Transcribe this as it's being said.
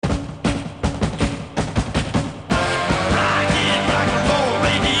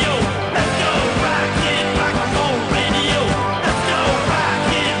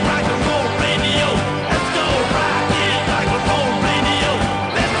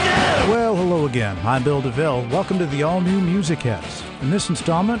again. I'm Bill DeVille. Welcome to the all-new Music Heads. In this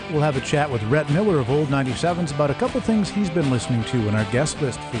installment, we'll have a chat with Rhett Miller of Old 97s about a couple things he's been listening to in our guest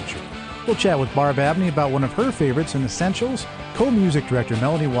list feature. We'll chat with Barb Abney about one of her favorites in Essentials. Co-music director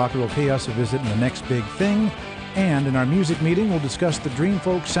Melanie Walker will pay us a visit in The Next Big Thing. And in our music meeting, we'll discuss the dream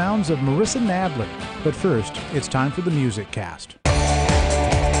folk sounds of Marissa Nadler. But first, it's time for the Music Cast.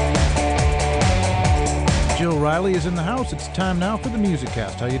 Jill Riley is in the house. It's time now for the Music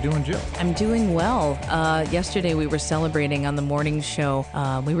Cast. How you doing, Jill? I'm doing well. Yesterday we were celebrating on the morning show.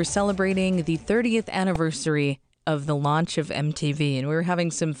 We were celebrating the 30th anniversary of the launch of MTV, and we were having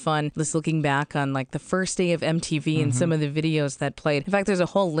some fun just looking back on like the first day of MTV and some of the videos that played. In fact, there's a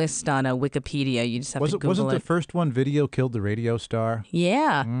whole list on Wikipedia. You just have to Google it. Wasn't the first one Video Killed the Radio Star?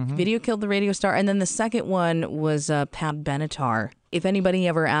 Yeah, Video Killed the Radio Star. And then the second one was Pat Benatar. If anybody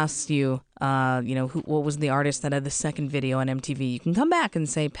ever asks you, what was the artist that had the second video on MTV, you can come back and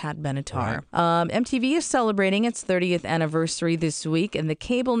say Pat Benatar. Right. MTV is celebrating its 30th anniversary this week, and the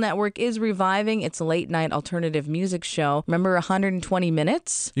cable network is reviving its late-night alternative music show. Remember 120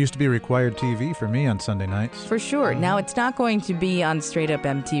 Minutes? Used to be required TV for me on Sunday nights. For sure. Now, it's not going to be on straight-up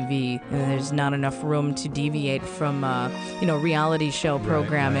MTV. There's not enough room to deviate from, reality show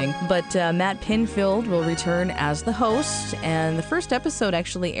programming. Right. But Matt Pinfield will return as the host, and the first episode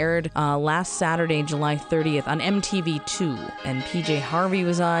actually aired last Saturday, July 30th on MTV2. And PJ Harvey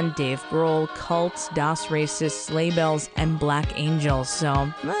was on, Dave Grohl, Cult, Das Racist, Sleigh Bells, and Black Angels.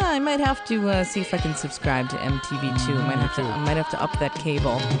 So I might have to see if I can subscribe to MTV2. I might have to up that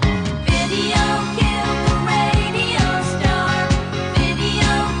cable. Video killed the radio star. Video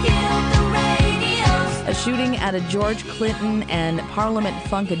killed the radio star. A shooting at a George Clinton and Parliament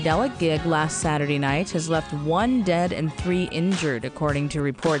Funkadelic gig last Saturday night has left 1 dead and 3 injured, according to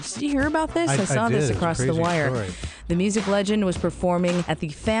reports. Did you hear about this? I saw this across the wire. Story. The music legend was performing at the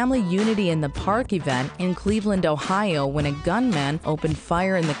Family Unity in the Park event in Cleveland, Ohio, when a gunman opened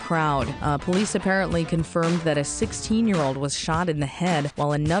fire in the crowd. Police apparently confirmed that a 16-year-old was shot in the head,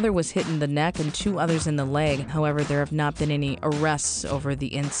 while another was hit in the neck and 2 others in the leg. However, there have not been any arrests over the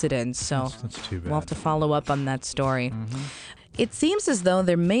incident, so that's too bad. We'll have to follow up on that story. It seems as though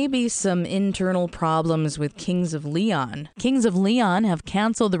there may be some internal problems with Kings of Leon. Kings of Leon have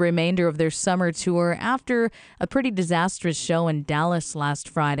canceled the remainder of their summer tour after a pretty disastrous show in Dallas last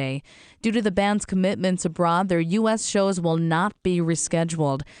Friday. Due to the band's commitments abroad, their U.S. shows will not be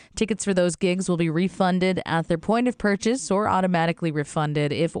rescheduled. Tickets for those gigs will be refunded at their point of purchase or automatically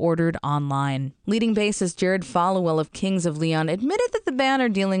refunded if ordered online. Leading bassist Jared Followell of Kings of Leon admitted that the band are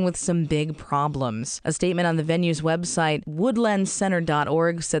dealing with some big problems. A statement on the venue's website,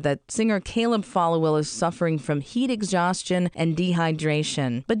 woodlandcenter.org, said that singer Caleb Followell is suffering from heat exhaustion and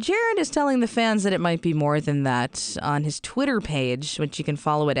dehydration. But Jared is telling the fans that it might be more than that. On his Twitter page, which you can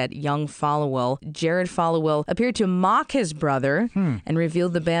follow it at Young Followell, Jared Followell appeared to mock his brother and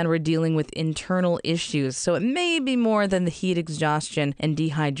revealed the band were dealing with internal issues. So it may be more than the heat exhaustion and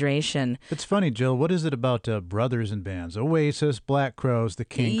dehydration. It's funny, Jill. What is it about brothers in bands? Oasis, Black Crowes, the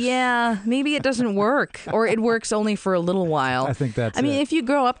Kinks. Yeah, maybe it doesn't work, or it works only for a little while. I think that's I mean, if you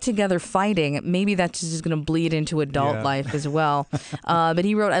grow up together fighting, maybe that's just going to bleed into adult life as well. But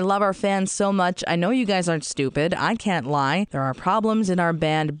he wrote, "I love our fans so much. I know you guys aren't stupid. I can't lie. There are problems in our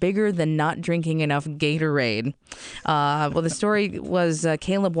band bigger than not drinking enough Gatorade." Well, the story was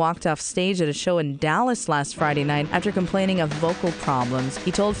Caleb walked off stage at a show in Dallas last Friday night after complaining of vocal problems.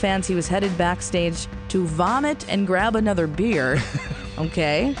 He told fans he was headed backstage to vomit and grab another beer.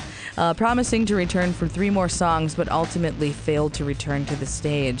 Okay. Promising to return for 3 more songs, but ultimately failed to return to the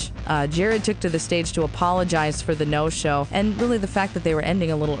stage. Jared took to the stage to apologize for the no-show, and really the fact that they were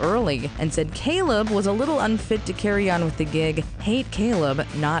ending a little early, and said Caleb was a little unfit to carry on with the gig. "Hate Caleb,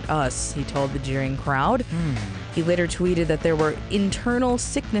 not us," he told the jeering crowd. He later tweeted that there were internal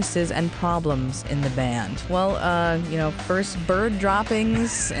sicknesses and problems in the band. Well, first bird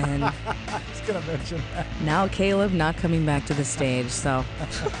droppings, and I was going to mention that. Now Caleb not coming back to the stage, so.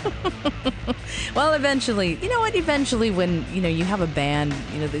 Well, eventually, eventually when, you have a band,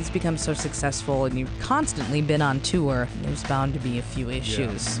 it's become so successful and you've constantly been on tour, there's bound to be a few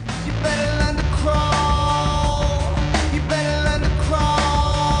issues. Yeah. You better learn to crawl. You better learn to crawl.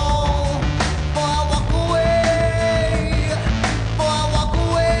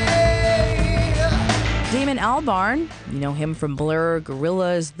 Albarn, you know him from Blur,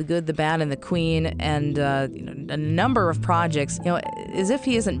 Gorillaz, The Good, the Bad, and the Queen, and a number of projects. You know, as if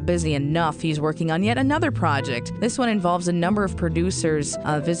he isn't busy enough, he's working on yet another project. This one involves a number of producers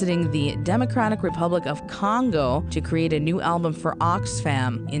visiting the Democratic Republic of Congo to create a new album for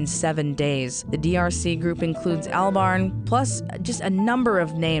Oxfam in 7 days. The DRC group includes Albarn, plus just a number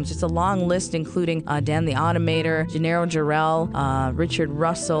of names. It's a long list, including Dan the Automator, Gennaro Jarrell, Richard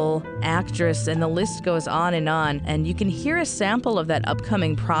Russell, actress, and the list goes on. And you can hear a sample of that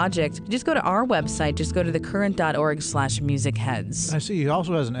upcoming project. Just go to our website. Just go to thecurrent.org/musicheads. I see he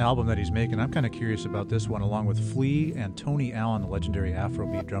also has an album that he's making. I'm kind of curious about this one, along with Flea and Tony Allen, the legendary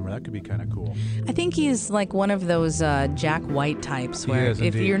Afrobeat drummer. That could be kind of cool. I think he's like one of those Jack White types where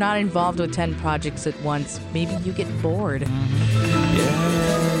if you're not involved with 10 projects at once, maybe you get bored. Mm-hmm.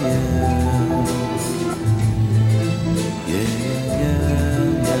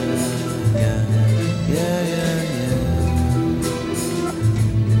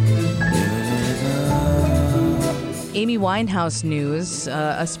 Amy Winehouse news.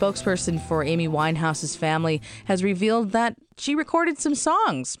 A spokesperson for Amy Winehouse's family has revealed that she recorded some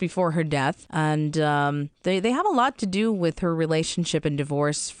songs before her death, and they have a lot to do with her relationship and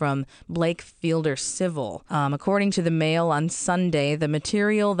divorce from Blake Fielder Civil. According to the Mail on Sunday, the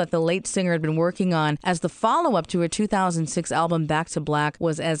material that the late singer had been working on as the follow-up to her 2006 album Back to Black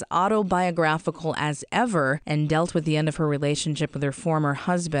was as autobiographical as ever and dealt with the end of her relationship with her former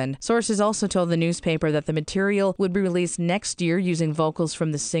husband. Sources also told the newspaper that the material would be released next year using vocals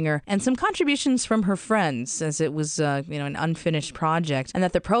from the singer and some contributions from her friends, as it was an unfinished project, and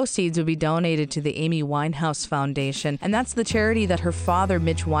that the proceeds would be donated to the Amy Winehouse Foundation, and that's the charity that her father,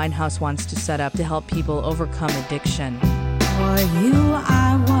 Mitch Winehouse, wants to set up to help people overcome addiction. For you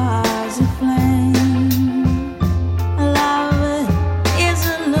I was a flame. Love is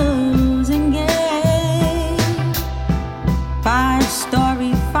a losing game.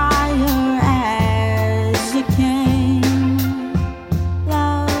 5-story fire as you came.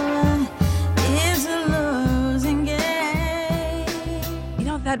 Love is a losing game.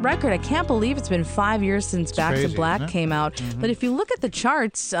 That record, I can't believe it's been 5 years since Back to Black came out. Mm-hmm. But if you look at the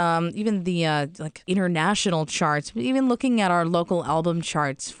charts, even the international charts, even looking at our local album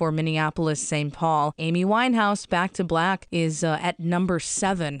charts for Minneapolis, St. Paul, Amy Winehouse, Back to Black is at number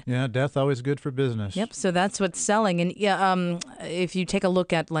 7. Yeah, death always good for business. Yep, so that's what's selling. And if you take a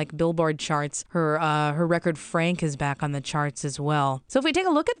look at like Billboard charts, her record Frank is back on the charts as well. So if we take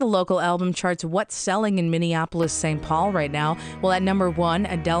a look at the local album charts, what's selling in Minneapolis, St. Paul right now? Well, at number 1,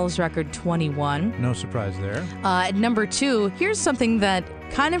 Adele's record 21. No surprise there. At number 2, here's something that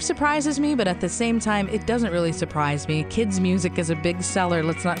kind of surprises me, but at the same time, it doesn't really surprise me. Kids music is a big seller.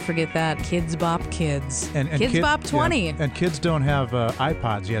 Let's not forget that. Kids Bop Kids. And Kids Bop 20. Yeah. And kids don't have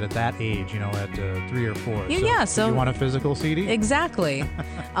iPods yet at that age, at 3 or 4. So you want a physical CD? Exactly.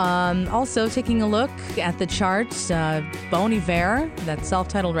 Also, taking a look at the charts, Bon Iver, that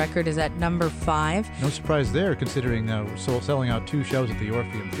self-titled record, is at number 5. No surprise there, considering selling out 2 shows at the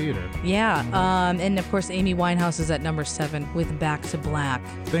Orpheum Theater. Yeah. And of course, Amy Winehouse is at number 7 with Back to Black.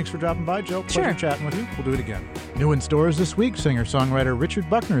 Thanks for dropping by, Joe. Sure. Pleasure chatting with you. We'll do it again. New in stores this week, singer-songwriter Richard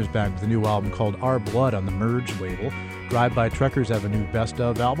Buckner is back with a new album called Our Blood on the Merge label. Drive-By Truckers have a new Best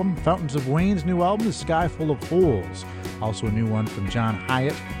Of album. Fountains of Wayne's new album is Sky Full of Holes. Also a new one from John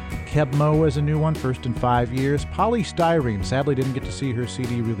Hyatt. Keb Mo has a new one, first in 5 years. Polly Styrene sadly didn't get to see her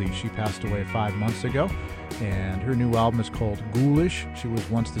CD release. She passed away 5 months ago. And her new album is called Ghoulish. She was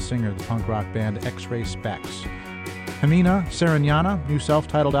once the singer of the punk rock band X-Ray Specs. Jimena Sariñana, new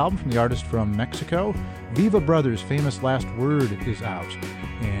self-titled album from the artist from Mexico. Viva Brothers' Famous Last Word is out.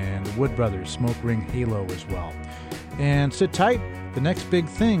 And the Wood Brothers' Smoke Ring Halo as well. And sit tight, the next big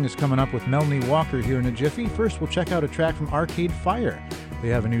thing is coming up with Melanie Walker here in a jiffy. First, we'll check out a track from Arcade Fire. They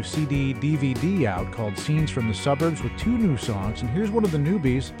have a new CD-DVD out called Scenes from the Suburbs with 2 new songs, and here's one of the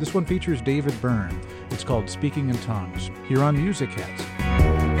newbies. This one features David Byrne. It's called Speaking in Tongues, here on Music Heads.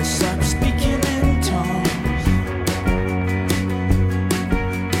 Yes, I'm speaking in tongues.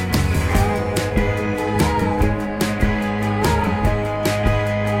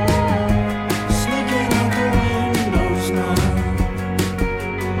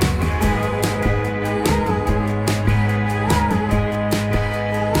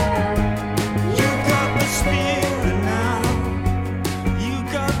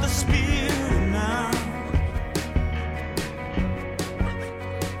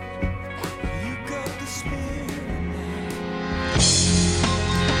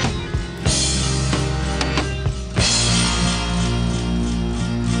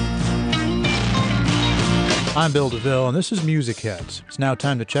 I'm Bill DeVille, and this is Music Heads. It's now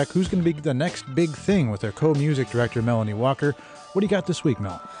time to check who's going to be the next big thing with our co-music director, Melanie Walker. What do you got this week,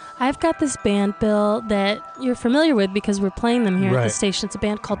 Mel? I've got this band, Bill, that you're familiar with because we're playing them here at Right. the station. It's a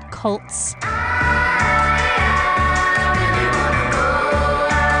band called Cults.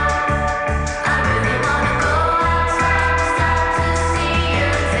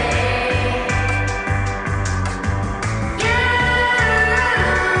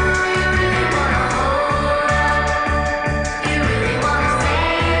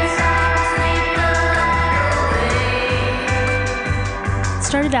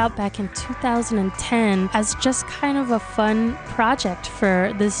 Started out back in 2010 as just kind of a fun project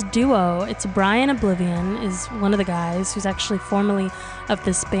for this duo. It's Brian Oblivion is one of the guys who's actually formerly of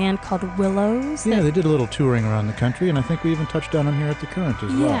this band called Willows. Yeah, they did a little touring around the country, and I think we even touched on them here at the Current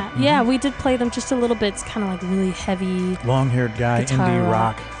as well. Yeah, we did play them just a little bit. It's kind of like really heavy Long-haired guy, guitar indie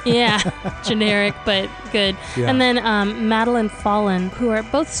rock. Yeah, generic, but good. Yeah. And then Madeline Fallen, who are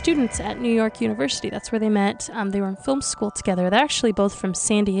both students at New York University. That's where they met. They were in film school together. They're actually both from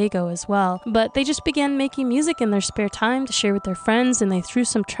San Diego as well. But they just began making music in their spare time to share with their friends, and they threw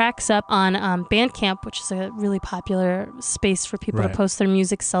some tracks up on Bandcamp, which is a really popular space for people Right. to post their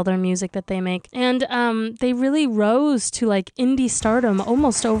music, sell their music that they make. And they really rose to like indie stardom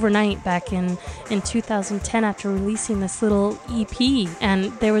almost overnight back in 2010 after releasing this little EP.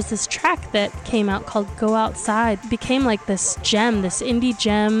 And there was this track that came out called Go Outside. It became like this gem, this indie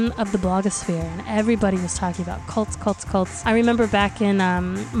gem of the blogosphere. And everybody was talking about cults. I remember back in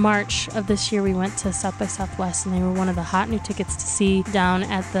March of this year, we went to South by Southwest, and they were one of the hot new tickets to see down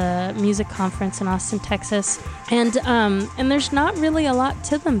at the music conference in Austin, Texas. And there's not really a lot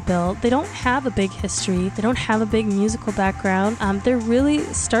to them, Bill. They don't have a big history. They don't have a big musical background. They're really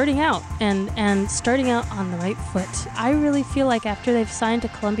starting out and starting out on the right foot. I really feel like after they've signed to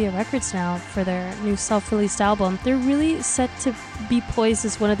Columbia Records now for their new self-released album, they're really set to be poised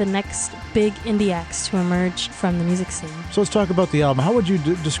as one of the next big indie acts to emerge from the music scene. So let's talk about the album. How would you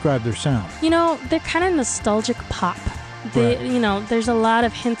describe their sound? You know, they're kind of nostalgic pop. They, Right. you know, there's a lot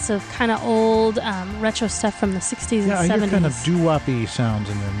of hints of kind of old retro stuff from the 60s Yeah, I and hear 70s. kind of doo-woppy sounds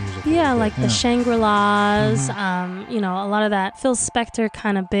in their music. a Yeah, little like bit. the Shangri-Las, you know, a lot of that Phil Spector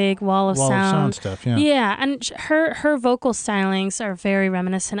kind of big wall of Wall of sound. sound stuff, yeah. Yeah, and her vocal stylings are very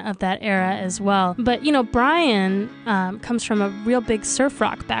reminiscent of that era as well. But, you know, Brian comes from a real big surf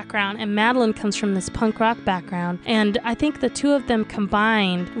rock background, and Madeline comes from this punk rock background. And I think the two of them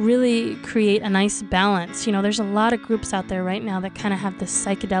combined really create a nice balance. You know, there's a lot of groups out there right now that kind of have this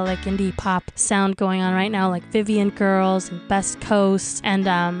psychedelic indie pop sound going on right now, like Vivian Girls and Best Coast. And,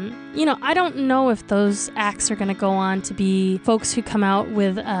 you know, I don't know if those acts are going to go on to be folks who come out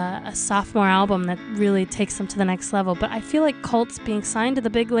with a sophomore album that really takes them to the next level. But I feel like Cults being signed to the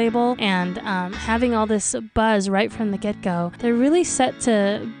big label and having all this buzz right from the get-go, they're really set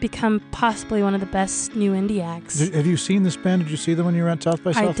to become possibly one of the best new indie acts. Have you seen this band? Did you see them when you were at South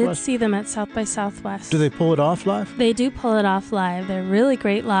by I Southwest? did see them at South by Southwest. Do they pull it off live? They do pull it off live. They're really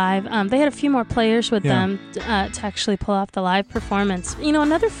great live. They had a few more players with Yeah. them to actually pull off the live performance. You know,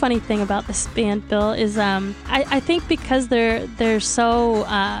 another funny thing about this band, Bill, is I think because they're so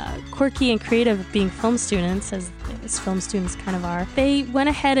quirky and creative at being film students, as film students kind of are, they went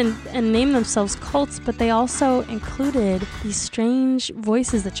ahead and named themselves Cults, but they also included these strange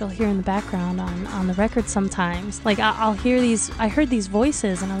voices that you'll hear in the background on the record sometimes. Like I heard these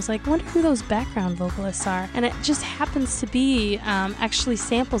voices and I was like, I wonder who those background vocalists are. And it just happens to be actually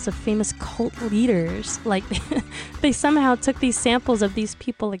samples of famous cult leaders. Like they somehow took these samples of these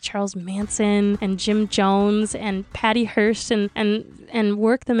people like Charles Manson and Jim Jones and Patty Hearst and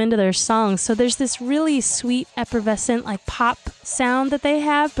worked them into their songs. So there's this really sweet, effervescent like pop sound that they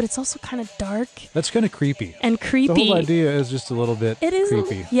have, but it's also kind of dark That's kind of creepy. and creepy. The whole idea is just a little bit It is,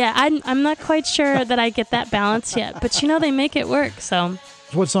 creepy. yeah. I'm not quite sure that I get that balance yet, but you know they make it work. So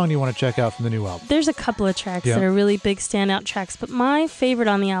So what song do you want to check out from the new album? there's a couple of tracks Yeah. that are really big standout tracks, but my favorite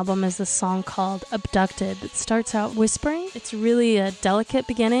on the album is this song called Abducted. It starts out whispering. It's really a delicate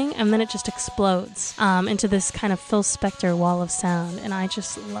beginning, and then it just explodes into this kind of Phil Spector wall of sound, and I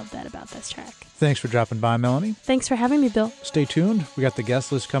just love that about this track. Thanks for dropping by, Melanie. Thanks for having me, Bill. Stay tuned. We got the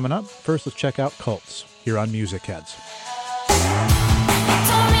guest list coming up. First, let's check out Cults here on Music Heads.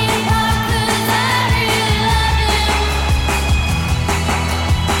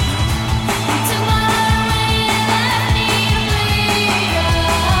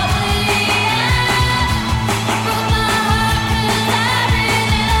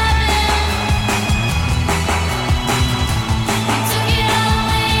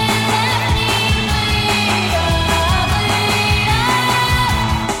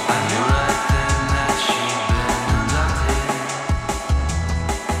 I knew right then that she'd been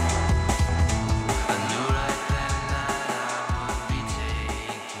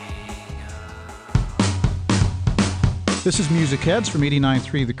This is Music Heads from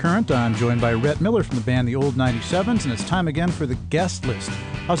 89.3 The Current. I'm joined by Rhett Miller from the band The Old 97s, and it's time again for the guest list.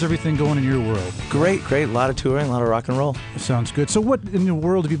 How's everything going in your world? Great. A lot of touring, a lot of rock and roll. Sounds good. So what in the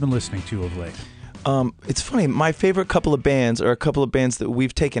world have you been listening to of late? It's funny. My favorite couple of bands are a couple of bands that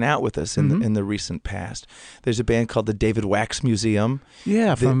we've taken out with us in the recent past. There's a band called the David Wax Museum.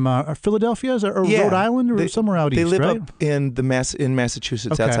 Yeah, from Philadelphia or Rhode Island or somewhere out east, They live right? up in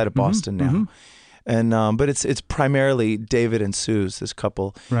Massachusetts, outside of Boston now. And but it's primarily David and Suze, this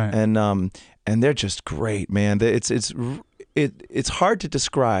couple, Right. And they're just great, man. It's hard to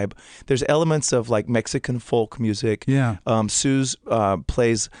describe. There's elements of like Mexican folk music. Yeah. Suze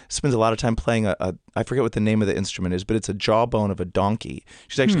spends a lot of time playing I forget what the name of the instrument is, but it's a jawbone of a donkey.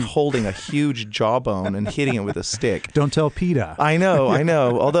 She's actually holding a huge jawbone and hitting it with a stick. Don't tell PETA. I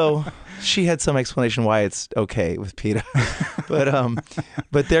know. Although she had some explanation why it's okay with PETA.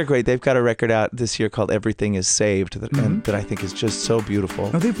 But they're great. They've got a record out this year called Everything Is Saved that I think is just so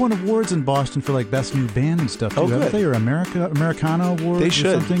beautiful. Now, they've won awards in Boston for like Best New Band and stuff, too, Oh, haven't good. they? Or Americana Awards They or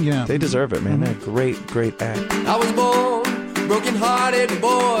should. something? Yeah. They deserve it, man. They're a great act. I was born broken-hearted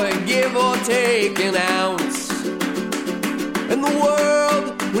boy, give or take an ounce. And the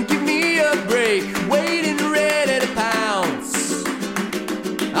world won't give me a break, waiting ready to pounce.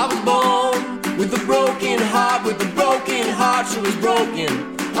 I was born with a broken heart, she was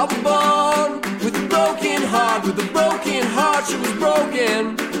broken. I was born with a broken heart, she was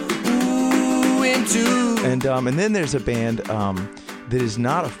broken. Ooh, into. And then there's a band that is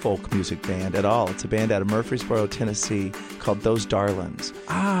not a folk music band at all. It's a band out of Murfreesboro, Tennessee, called Those Darlings.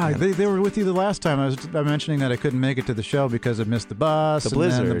 They were with you the last time. I was mentioning that I couldn't make it to the show because I missed the bus. The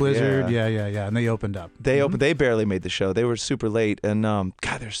and then the blizzard, blizzard. Yeah. And they opened up. They barely made the show. They were super late, and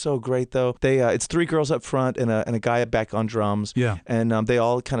God, they're so great though. It's three girls up front and a guy back on drums. Yeah. And they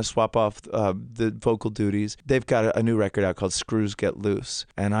all kind of swap off the vocal duties. They've got a new record out called Screws Get Loose,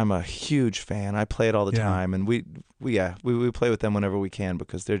 and I'm a huge fan. I play it all the time, and we play with them whenever we can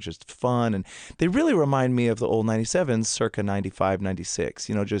because they're just fun, and they really remind me of the old 97s circa 95, 96.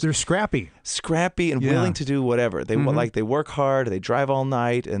 Just They're scrappy. and willing to do whatever. They they work hard, they drive all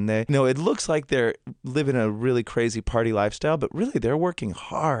night, and it looks like they're living a really crazy party lifestyle, but really they're working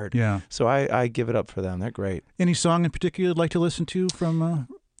hard. Yeah. So I give it up for them. They're great. Any song in particular you'd like to listen to from...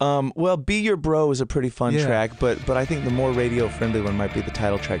 Well, Be Your Bro is a pretty fun track, but I think the more radio-friendly one might be the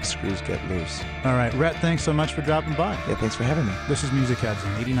title track, Screws Get Loose. All right. Rhett, thanks so much for dropping by. Yeah, thanks for having me. This is Music Heads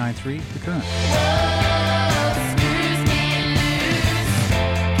on 89.3 The Current.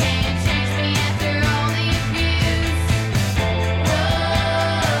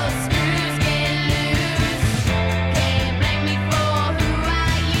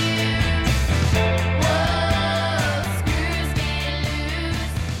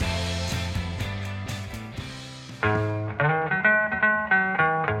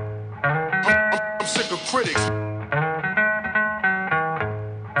 I'm sick of critics.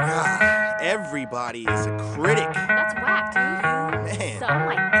 Everybody is a critic. That's whack, dude. Man. Oh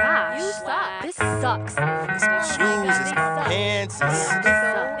my gosh. You suck. This sucks. It's my shoes, it's my pants,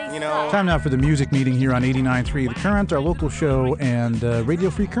 it's, you know. Time now for the music meeting here on 89.3 The Current, our local show, and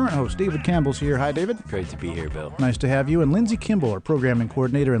Radio Free Current host David Campbell's here. Hi, David. Great to be here, Bill. Nice to have you. And Lindsay Kimball, our programming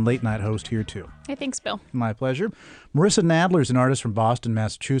coordinator and late night host here, too. Hey, thanks, Bill. My pleasure. Marissa Nadler is an artist from Boston,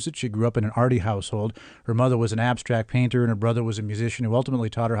 Massachusetts. She grew up in an arty household. Her mother was an abstract painter, and her brother was a musician who ultimately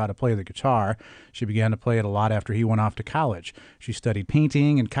taught her how to play the guitar. She began to play it a lot after he went off to college. She studied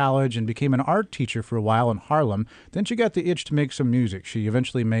painting in college and became an art teacher for a while in Harlem. Then she got the itch to make some music. She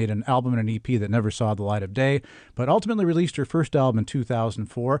eventually made an album and an EP that never saw the light of day, but ultimately released her first album in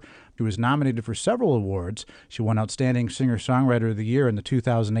 2004. She was nominated for several awards. She won Outstanding Singer-Songwriter of the Year in the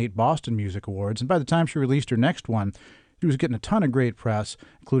 2008 Boston Music Awards, and by the time she released her next one, she was getting a ton of great press,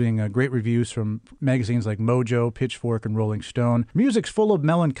 including great reviews from magazines like Mojo, Pitchfork, and Rolling Stone. Music's full of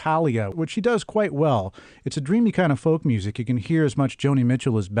melancholia, which she does quite well. It's a dreamy kind of folk music. You can hear as much Joni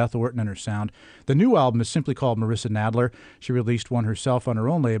Mitchell as Beth Orton in her sound. The new album is simply called Marissa Nadler. She released one herself on her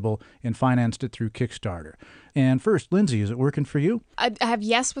own label and financed it through Kickstarter. And first, Lindsay, is it working for you? I have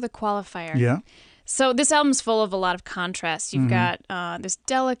yes with a qualifier. Yeah. So this album's full of a lot of contrast. You've got this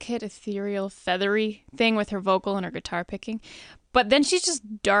delicate, ethereal, feathery thing with her vocal and her guitar picking. But then she's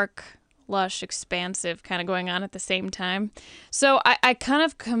just dark, lush, expansive, kind of going on at the same time. So I kind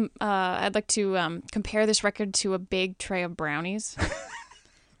of, I'd like to compare this record to a big tray of brownies.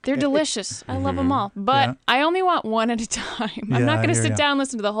 They're delicious. I love them all. But I only want one at a time. I'm not going to sit down and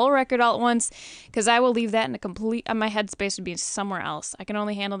listen to the whole record all at once because I will leave that in a complete... my headspace would be somewhere else. I can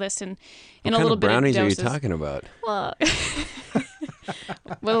only handle this in a little bit of brownies doses. are you talking about? Well,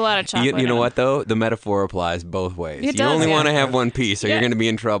 with a lot of chocolate. You know in what, though? The metaphor applies both ways. It You does, only yeah. want to have one piece, or Yeah. you're going to be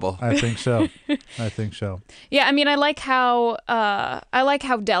in trouble. I think so. I think so. Yeah, I mean, I like how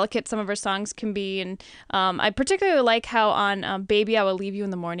delicate some of her songs can be, and I particularly like how on "Baby, I Will Leave You in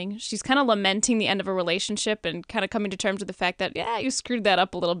the Morning," she's kind of lamenting the end of a relationship and kind of coming to terms with the fact that you screwed that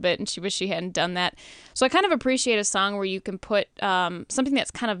up a little bit, and she wished she hadn't done that. So I kind of appreciate a song where you can put something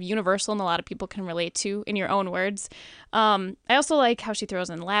that's kind of universal and a lot of people can relate to in your own words. I also like how she throws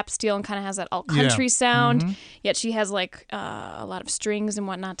in lap steel and kind of has that alt country sound, yet she has like a lot of strings and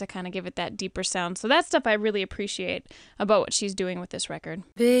whatnot to kind of give it that deeper sound. So that stuff I really appreciate about what she's doing with this record.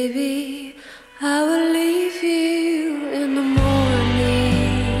 Baby, I will leave you in the morning.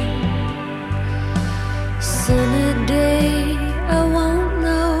 Sunny day, I won't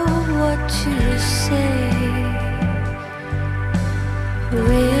know what to say.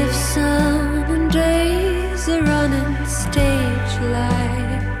 Ray of sun and days are running stage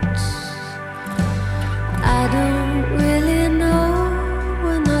lights. I don't really know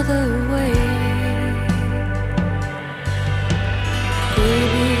another way.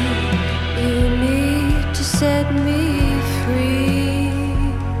 Baby, you need to set me free.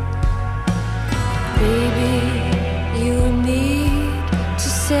 Baby, you need to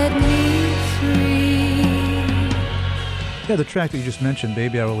set me free. Yeah, the track that you just mentioned,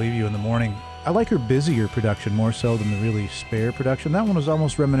 Baby, I Will Leave You in the Morning, I like her busier production more so than the really spare production. That one was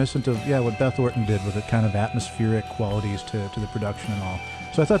almost reminiscent of, what Beth Orton did with the kind of atmospheric qualities to the production and all.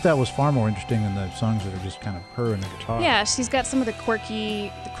 So I thought that was far more interesting than the songs that are just kind of her and the guitar. Yeah, she's got some of the quirky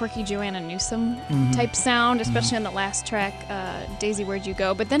Joanna Newsom type sound, especially on the last track, Daisy, Where'd You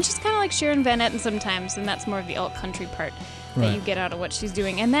Go? But then she's kind of like Sharon Van Etten sometimes, and that's more of the alt country part that you get out of what she's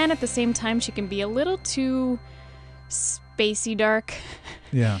doing. And then at the same time, she can be a little too spacey dark.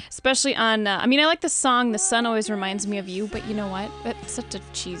 Yeah. Especially on, I like the song The Sun Always Reminds Me of You, but you know what? That's such a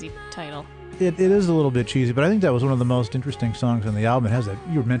cheesy title. It is a little bit cheesy, but I think that was one of the most interesting songs on the album. It has that,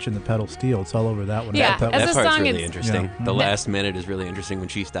 you mentioned the pedal steel. It's all over that one. Yeah, that as That a part's song, really it's- interesting. Yeah. The last minute is really interesting when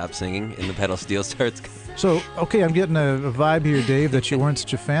she stops singing and the pedal steel starts. So, okay, I'm getting a vibe here, Dave, that you weren't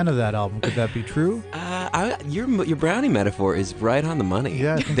such a fan of that album. Could that be true? Your brownie metaphor is right on the money.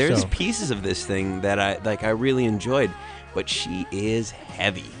 Yeah, I think There's so. pieces of this thing that I really enjoyed, but she is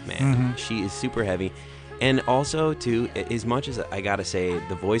heavy, man. She is super heavy. And also, too, as much as I gotta say,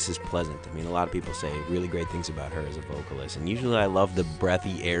 the voice is pleasant. I mean, a lot of people say really great things about her as a vocalist, and usually I love the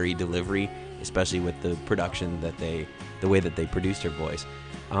breathy, airy delivery, especially with the production the way that they produced her voice.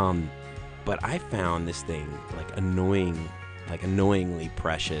 But I found this thing annoyingly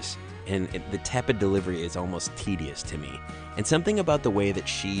precious, and the tepid delivery is almost tedious to me. And something about the way that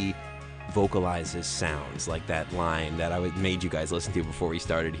she vocalizes sounds, like that line that I made you guys listen to before we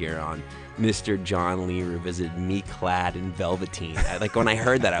started here on Mr. John Lee Revisited, me clad in velveteen. When I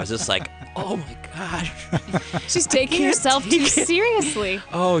heard that, I was just like, oh my gosh. She's taking herself too seriously.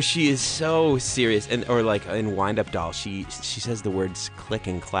 Oh, she is so serious. Or like in Wind Up Doll, she says the words click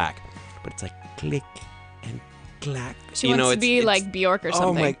and clack, but it's like click and clack. She wants to be like Bjork or something.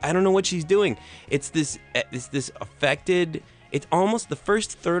 Oh my! I don't know what she's doing. It's this affected. It's almost the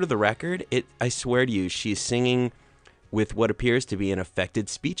first third of the record. I swear to you, she's singing with what appears to be an affected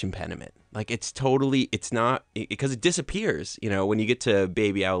speech impediment. Like it's not, because it disappears, when you get to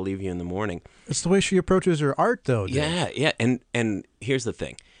Baby, I'll Leave You in the Morning. It's the way she approaches her art, though. Dave. Yeah. And here's the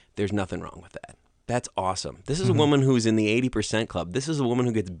thing. There's nothing wrong with that. That's awesome. This is a woman who's in the 80% club. This is a woman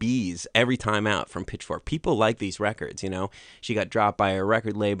who gets B's every time out from Pitchfork. People like these records, She got dropped by a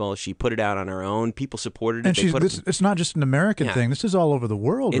record label. She put it out on her own. People supported it. And it's not just an American thing. This is all over the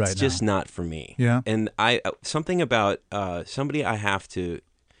world right now. It's just not for me. Yeah. And something about somebody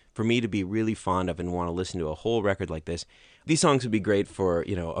for me to be really fond of and want to listen to a whole record like this, these songs would be great for,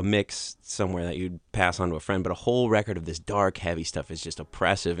 a mix somewhere that you'd pass on to a friend, but a whole record of this dark, heavy stuff is just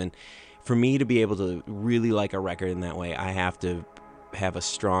oppressive. And for me to be able to really like a record in that way, I have to have a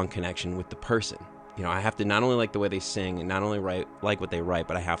strong connection with the person. I have to not only like the way they sing and not only like what they write,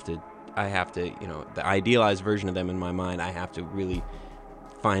 but I have to, the idealized version of them in my mind, I have to really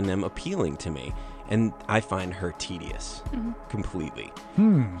find them appealing to me. And I find her tedious completely.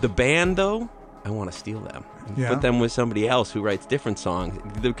 The band, though, I want to steal them. Put them with somebody else who writes different songs,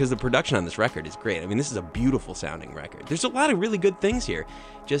 because the production on this record is great. I mean, this is a beautiful sounding record. There's a lot of really good things here.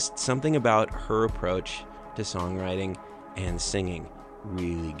 Just something about her approach to songwriting and singing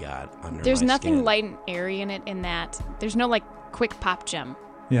really got under There's my nothing skin. light and airy in it, in that there's no quick pop gem.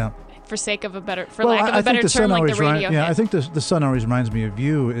 Yeah. for sake of a better, Well, lack of a better term, like the radio hit. Yeah, I think the sun always reminds me of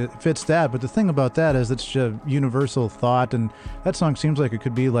you. It fits that, but the thing about that is it's a universal thought, and that song seems like it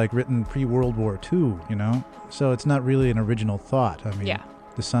could be like written pre-World War II, you know? So it's not really an original thought. I mean, Yeah.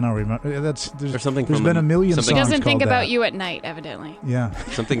 the sun always Or something there's from been a million something- songs He doesn't think called about that. you at night, evidently. Yeah.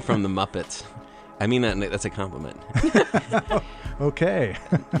 Something from the Muppets. I mean that's a compliment. Okay.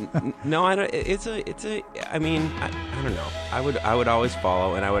 No, I don't. It's a. I mean, I don't know. I would always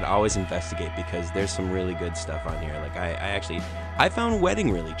follow, and I would always investigate because there's some really good stuff on here. Like I found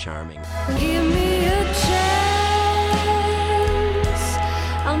Wedding really charming. Give me a chance,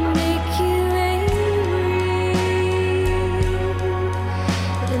 I'll make you angry,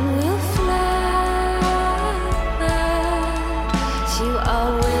 then we'll fly to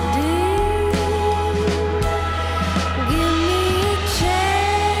our wedding. Give me a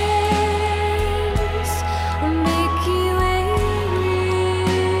chance, I'll make you angry,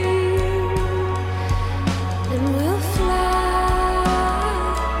 then we'll fly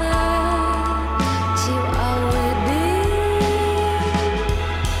to our wedding.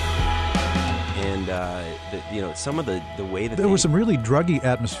 And some of the way that There were some really druggy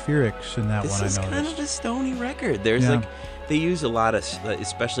atmospherics in that this one, I is noticed. kind of a stony record. There's Yeah. like they use a lot of,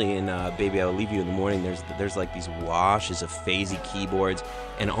 especially in "Baby I'll Leave You in the Morning." There's like these washes of phasey keyboards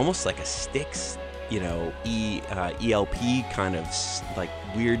and almost like a Styx, ELP kind of like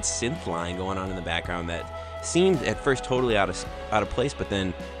weird synth line going on in the background that seemed at first totally out of place, but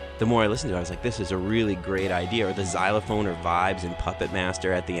then the more I listened to it, I was like, this is a really great idea. Or the xylophone or vibes and Puppet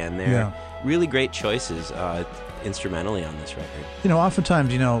Master at the end there. Yeah. Really great choices instrumentally on this record.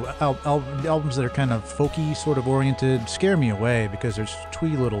 Oftentimes, albums that are kind of folky sort of oriented scare me away because there's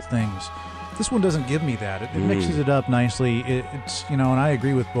twee little things. This one doesn't give me that. It mixes it up nicely. It's and I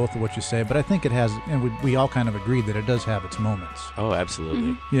agree with both of what you say, but I think it has, and we all kind of agreed that it does have its moments. Oh,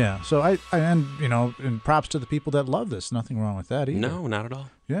 absolutely. Yeah. So and props to the people that love this. Nothing wrong with that either. No, not at all.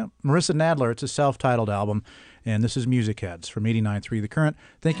 Yeah. Marissa Nadler, it's a self-titled album, and this is Music Heads from 89.3 The Current.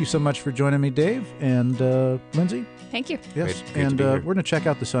 Thank you so much for joining me, Dave, and Lindsay. Thank you. Yes. Great to be here. We're going to check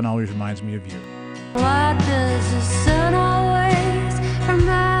out The Sun Always Reminds Me of You. Why does the sun always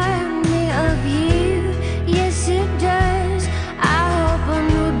remind me of you? Yes, it does. I hope a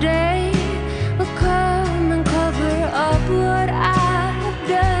new day will come and cover up what I have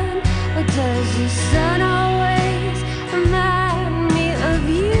done. But does the sun always remind me of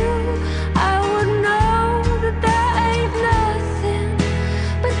you? I would know that there ain't nothing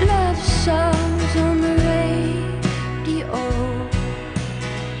but love songs on the radio.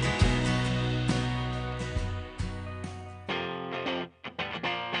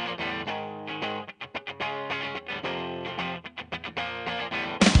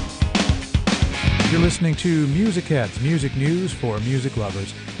 You're listening to Music Heads, music news for music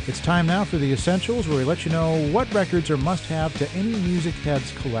lovers. It's time now for the Essentials, where we let you know what records are must-have to any Music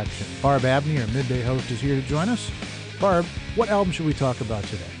Heads collection. Barb Abney, our midday host, is here to join us. Barb, what album should we talk about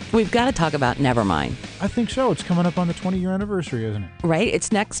today? We've got to talk about Nevermind. I think so. It's coming up on the 20-year anniversary, isn't it? Right?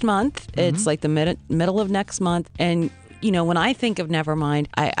 It's next month. It's like the middle of next month. And, when I think of Nevermind,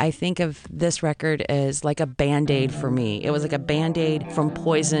 I think of this record as like a Band-Aid for me. It was like a Band-Aid from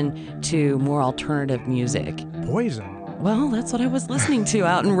Poison to more alternative music. Poison? Well, that's what I was listening to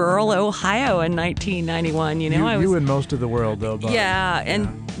out in rural Ohio in 1991. You and most of the world, though, Barb. Yeah,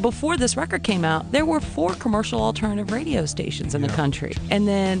 and before this record came out, there were 4 commercial alternative radio stations in the country. And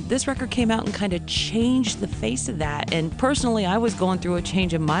then this record came out and kind of changed the face of that. And personally, I was going through a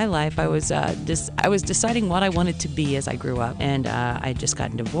change in my life. I was deciding what I wanted to be as I grew up. And I had just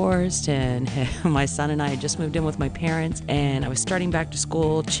gotten divorced, and my son and I had just moved in with my parents. And I was starting back to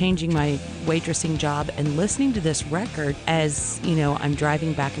school, changing my waitressing job, and listening to this record as, I'm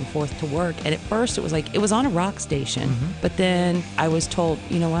driving back and forth to work. And at first, it was on a rock station. But then I was told,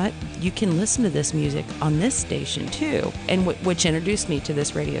 you know what? You can listen to this music on this station too, and which introduced me to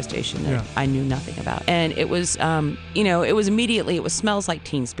this radio station that I knew nothing about. And it was, it was immediately. It was "Smells Like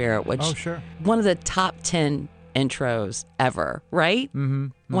Teen Spirit," which one of the top 10 intros ever, right?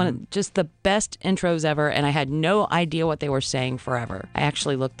 One of just the best intros ever, and I had no idea what they were saying forever. I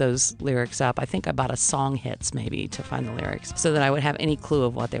actually looked those lyrics up. I think I bought a Song Hits maybe to find the lyrics so that I would have any clue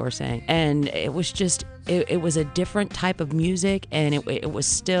of what they were saying. And it was just, it was a different type of music, and it was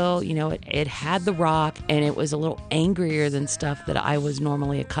still, it had the rock, and it was a little angrier than stuff that I was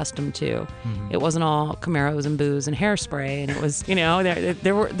normally accustomed to. It wasn't all Camaros and booze and hairspray, and it was,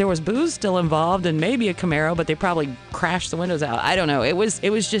 there was booze still involved and maybe a Camaro, but they probably crashed the windows out. I don't know. It was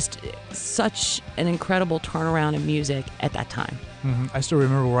just such an incredible turnaround in music at that time. I still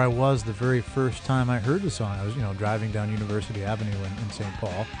remember where I was the very first time I heard the song. I was, driving down University Avenue in St.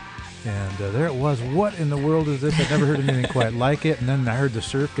 Paul, And there it was. What in the world is this? I'd never heard anything quite like it. And then I heard the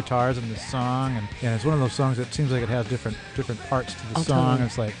surf guitars in this song, and it's one of those songs that seems like it has different parts to the song. Totally.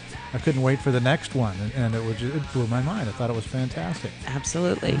 It's like I couldn't wait for the next one, and it blew my mind. I thought it was fantastic.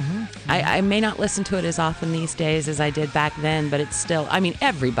 Absolutely. I may not listen to it as often these days as I did back then, but it's still, I mean,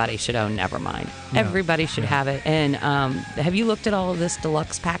 everybody should own Nevermind. Yeah. Everybody should have it. And have you looked at all of this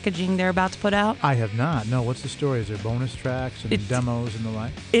deluxe packaging they're about to put out? I have not. No, what's the story? Is there bonus tracks and demos and the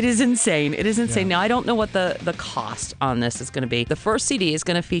like? It is insane. It is insane. Yeah. Now, I don't know what the cost on this is going to be. The first CD is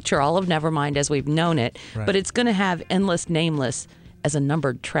going to feature all of Nevermind as we've known it, Right. but it's going to have Endless Nameless as a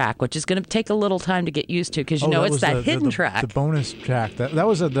numbered track, which is going to take a little time to get used to because, it's was that the hidden track. The bonus track. That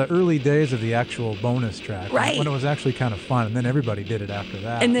was the early days of the actual bonus track. Right. When it was actually kind of fun, and then everybody did it after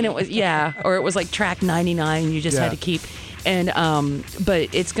that. And then it was, or it was like track 99 you just had to keep. And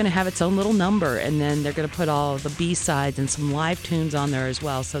but it's going to have its own little number, and then they're going to put all the B-sides and some live tunes on there as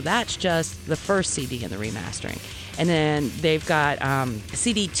well. So that's just the first CD in the remastering. And then they've got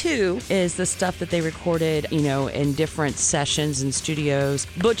CD 2 is the stuff that they recorded, in different sessions and studios.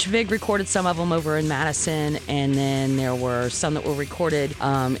 Butch Vig recorded some of them over in Madison, and then there were some that were recorded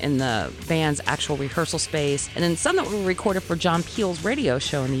in the band's actual rehearsal space, and then some that were recorded for John Peel's radio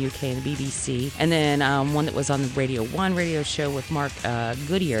show in the UK and the BBC, and then one that was on the Radio 1 radio show with Mark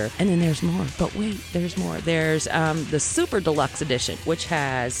Goodyear. And then there's more. But wait, there's more. There's the Super Deluxe Edition, which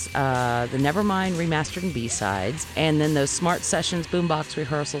has the Nevermind remastered and B-sides, and then those Smart Sessions, Boombox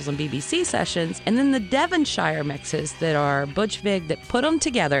rehearsals, and BBC sessions, and then the Devonshire mixes that are Butch Vig that put them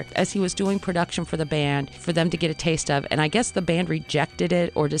together as he was doing production for the band for them to get a taste of. And I guess the band rejected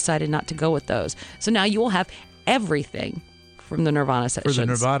it or decided not to go with those. So now you will have everything from the Nirvana sessions. For the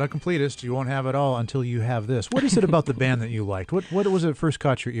Nirvana completist, you won't have it all until you have this. What is it about the band that you liked? What was it that first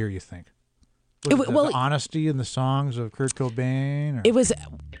caught your ear, you think? Was it the honesty in the songs of Kurt Cobain? Or?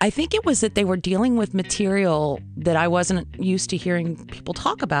 I think it was that they were dealing with material that I wasn't used to hearing people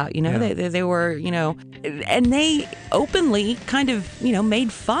talk about. Yeah. They were, and they openly kind of,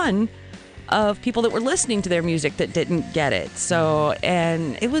 made fun of people that were listening to their music that didn't get it. So,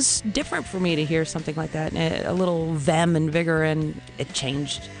 and it was different for me to hear something like that, and a little vim and vigor, and it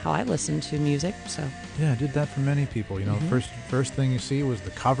changed how I listened to music. So. Yeah, I did that for many people. First thing you see was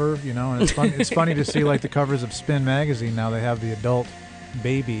the cover, and it's funny, it's funny to see like the covers of Spin magazine now. They have the adult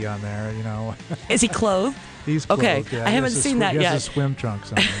baby on there, Is he clothed? He's clothed. Okay, yeah. I haven't seen that yet. He has a swim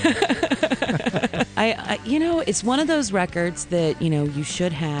trunks on there. It's one of those records that, you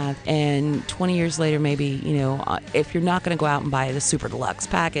should have, and 20 years later, maybe, if you're not going to go out and buy the Super Deluxe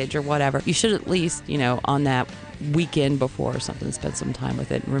package or whatever, you should at least, on that weekend before or something, spend some time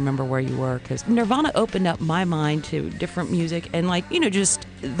with it and remember where you were, because Nirvana opened up my mind to different music, and just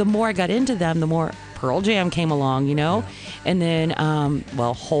the more I got into them, the more Pearl Jam came along, and then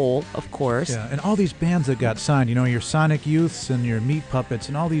Hole, of course. Yeah, and all these bands that got signed, your Sonic Youths and your Meat Puppets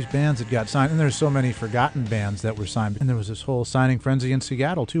and all these bands that got signed, and there's so many forgotten bands that were signed, and there was this whole signing frenzy in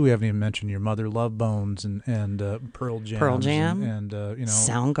Seattle too. We haven't even mentioned your Mother Love Bones and Pearl Jam and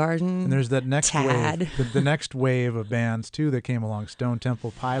Soundgarden, and there's that next Tad. wave, the next wave of bands too that came along, Stone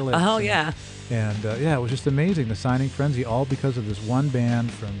Temple Pilots. Oh and, yeah, and it was just amazing, the signing frenzy, all because of this one band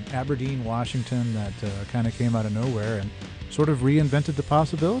from Aberdeen, Washington that kind of came out of nowhere and sort of reinvented the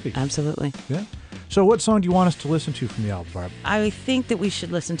possibility. Absolutely. Yeah. So what song do you want us to listen to from the album, Barb? I think that we should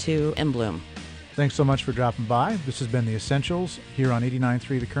listen to In Bloom. Thanks so much for dropping by. This has been The Essentials here on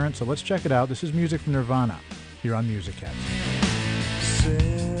 89.3 The Current, so let's check it out. This is music from Nirvana here on Music Heads.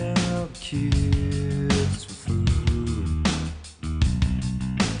 Sell kids for food.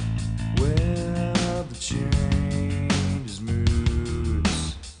 Well, the change is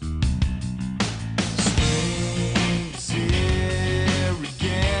moods. Snakes here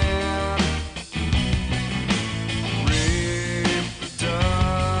again. Rape the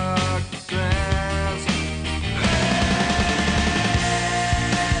dark grass.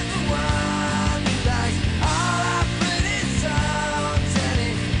 And the one who likes all our pretty songs, and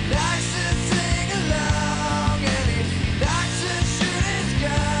he likes to sing along, and he likes to shoot his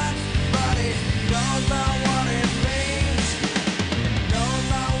gun, but he knows not what it means. Knows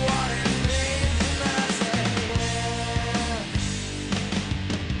not what it means, and I say, yeah.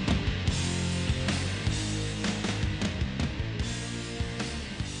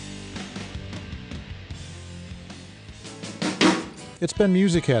 It's been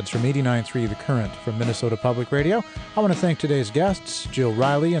Music Heads from 89.3 The Current from Minnesota Public Radio. I want to thank today's guests, Jill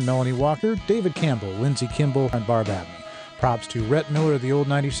Riley and Melanie Walker, David Campbell, Lindsey Kimball, and Barb Abney. Props to Rhett Miller of the Old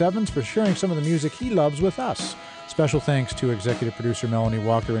 97s for sharing some of the music he loves with us. Special thanks to executive producer Melanie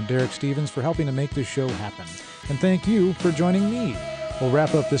Walker and Derek Stevens for helping to make this show happen. And thank you for joining me. We'll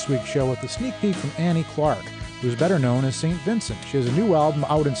wrap up this week's show with a sneak peek from Annie Clark, who's better known as St. Vincent. She has a new album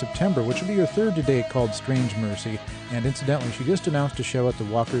out in September, which will be her third to date, called Strange Mercy, and incidentally, she just announced a show at the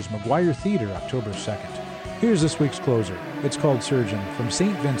Walker's McGuire Theater October 2nd. Here's this week's closer. It's called Surgeon from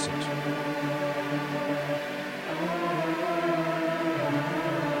St. Vincent.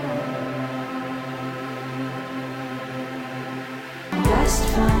 Best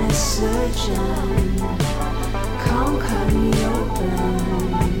find a surgeon, come cut me open.